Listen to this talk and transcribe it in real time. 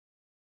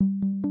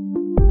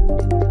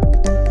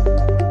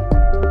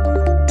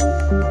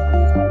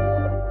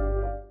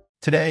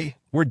Today,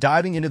 we're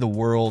diving into the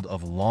world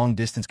of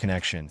long-distance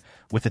connection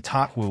with the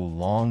TOTWOO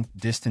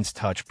long-distance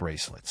touch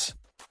bracelets.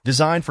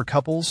 Designed for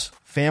couples,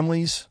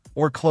 families,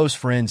 or close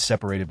friends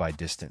separated by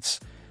distance,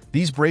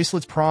 these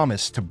bracelets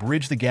promise to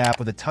bridge the gap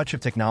with a touch of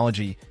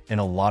technology and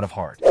a lot of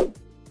heart.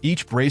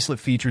 Each bracelet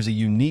features a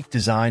unique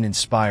design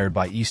inspired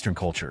by Eastern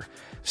culture,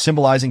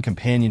 symbolizing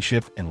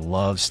companionship and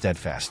love's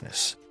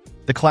steadfastness.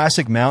 The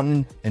classic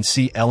mountain and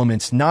sea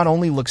elements not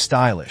only look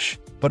stylish,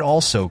 but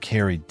also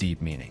carry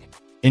deep meaning.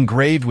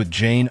 Engraved with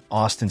Jane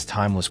Austen's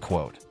timeless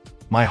quote,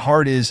 "My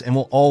heart is and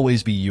will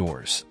always be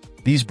yours,"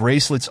 these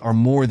bracelets are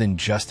more than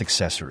just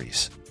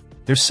accessories.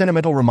 They're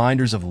sentimental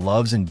reminders of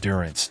love's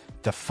endurance,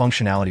 the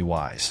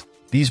functionality-wise.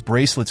 These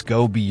bracelets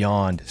go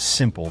beyond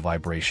simple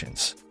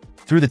vibrations.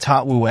 Through the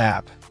TOTWOO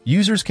app,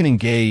 users can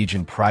engage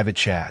in private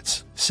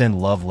chats, send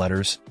love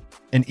letters,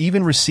 and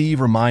even receive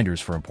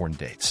reminders for important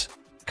dates.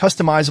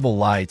 Customizable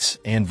lights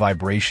and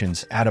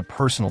vibrations add a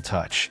personal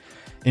touch,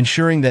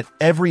 ensuring that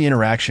every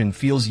interaction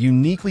feels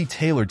uniquely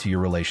tailored to your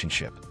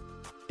relationship.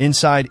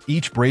 Inside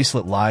each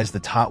bracelet lies the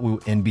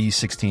TOTWOO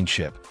NB16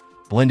 chip,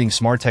 blending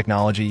smart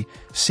technology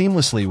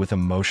seamlessly with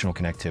emotional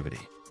connectivity.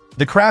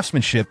 The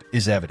craftsmanship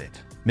is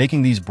evident,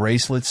 making these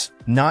bracelets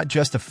not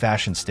just a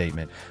fashion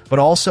statement, but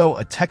also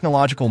a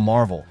technological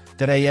marvel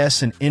that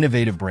is an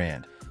innovative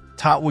brand.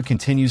 TOTWOO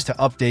continues to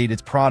update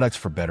its products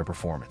for better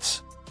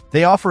performance.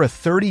 They offer a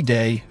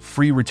 30-day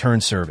free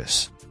return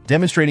service,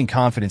 demonstrating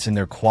confidence in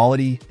their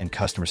quality and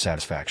customer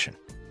satisfaction.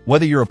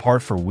 Whether you're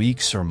apart for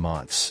weeks or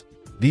months,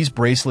 these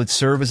bracelets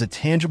serve as a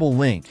tangible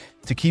link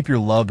to keep your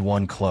loved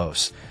one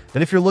close.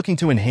 That if you're looking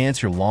to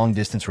enhance your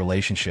long-distance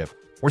relationship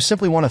or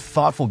simply want a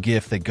thoughtful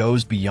gift that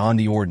goes beyond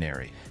the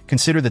ordinary,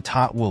 consider the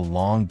TOTWOO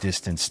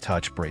long-distance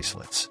touch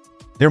bracelets.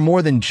 They're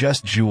more than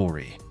just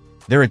jewelry.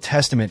 They're a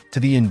testament to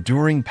the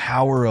enduring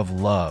power of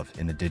love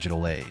in the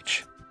digital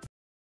age.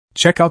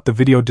 Check out the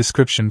video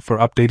description for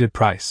updated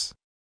price.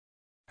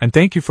 And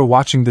thank you for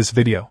watching this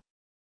video.